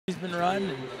he's been riding,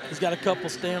 and he's got a couple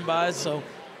standbys. So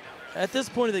at this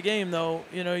point of the game, though,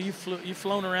 you know, you've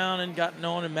flown around and gotten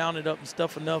on and mounted up and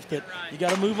stuff enough that you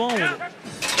got to move on with it.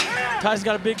 Tyson's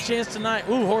got a big chance tonight.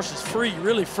 Ooh, horse is free,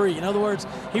 really free. In other words,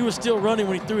 he was still running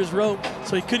when he threw his rope,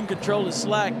 so he couldn't control his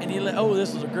slack, and he let, oh,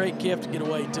 this was a great gift to get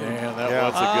away to. Man, that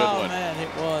was a good one. Oh, man,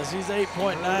 it was. He's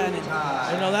 8.9, and,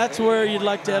 you know, that's where you'd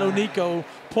like to have Onico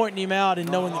pointing him out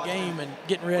and knowing the game and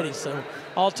getting ready. So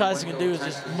all Tyson can do is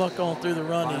just muck on through the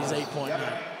run, and he's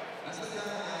 8.9.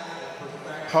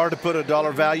 Hard to put a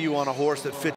dollar value on a horse that fits